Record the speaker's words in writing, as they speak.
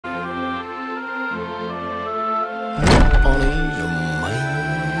Ollie, amazing.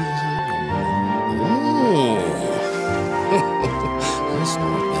 Ooh. That's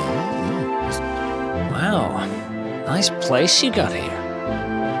not bad. Wow, nice place you got here.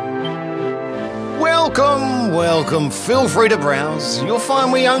 Welcome, welcome. Feel free to browse. You'll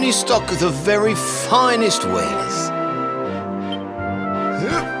find we only stock the very finest wares.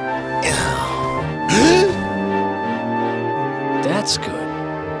 That's good,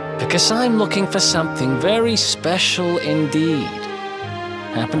 because I'm looking for something very special indeed.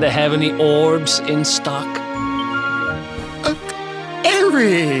 Happen to have any orbs in stock?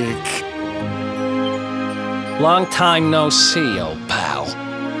 Erik! Long time no see, old pal.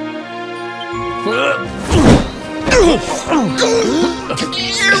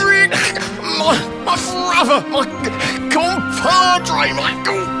 Erik! My brother, my compadre,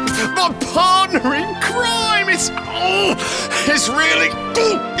 my partner in crime! It's really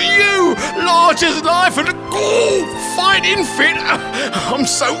you, large as life and fighting fit. I'm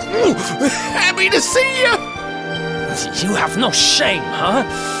so happy to see you. You have no shame, huh?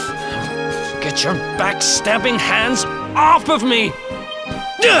 Get your backstabbing hands off of me!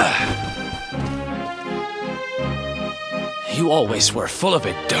 You always were full of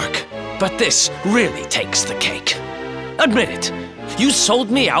it, Derk, but this really takes the cake. Admit it. You sold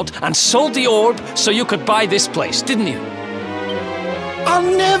me out and sold the orb so you could buy this place, didn't you?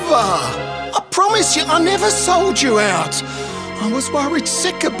 I promise you, I never sold you out. I was worried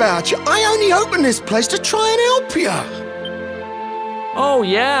sick about you. I only opened this place to try and help you. Oh,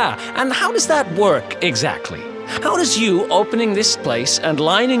 yeah. And how does that work, exactly? How does you opening this place and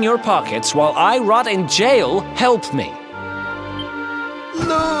lining your pockets while I rot in jail help me?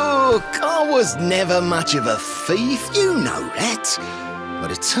 Look, I was never much of a thief, you know that.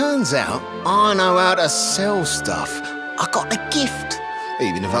 But it turns out I know how to sell stuff. I got a gift,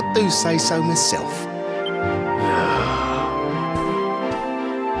 even if I do say so myself.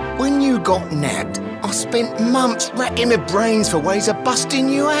 When you got nabbed, I spent months racking my brains for ways of busting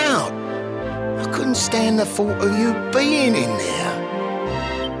you out. I couldn't stand the thought of you being in there.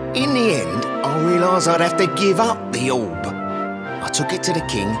 In the end, I realised I'd have to give up the orb. I took it to the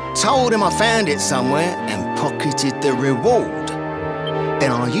king, told him I found it somewhere, and pocketed the reward.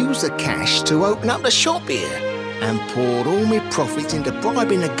 Then I used the cash to open up the shop here, and poured all my profits into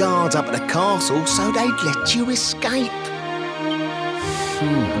bribing the guards up at the castle so they'd let you escape.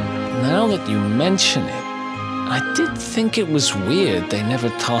 Now that you mention it, I did think it was weird they never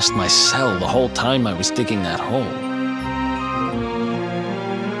tossed my cell the whole time I was digging that hole.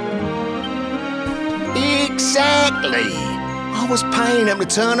 Exactly! I was paying them to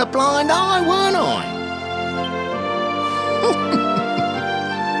turn a blind eye, weren't I?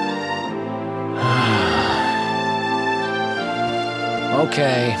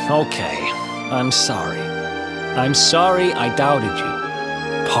 Okay. I'm sorry. I'm sorry I doubted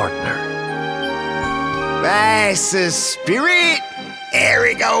you, partner. That's the spirit!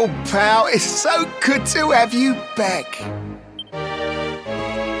 Erik, old pal, it's so good to have you back.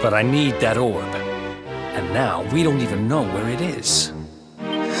 But I need that orb. And now we don't even know where it is.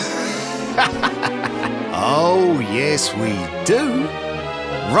 Oh, yes, we do.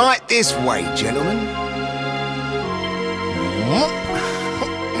 Right this way, gentlemen.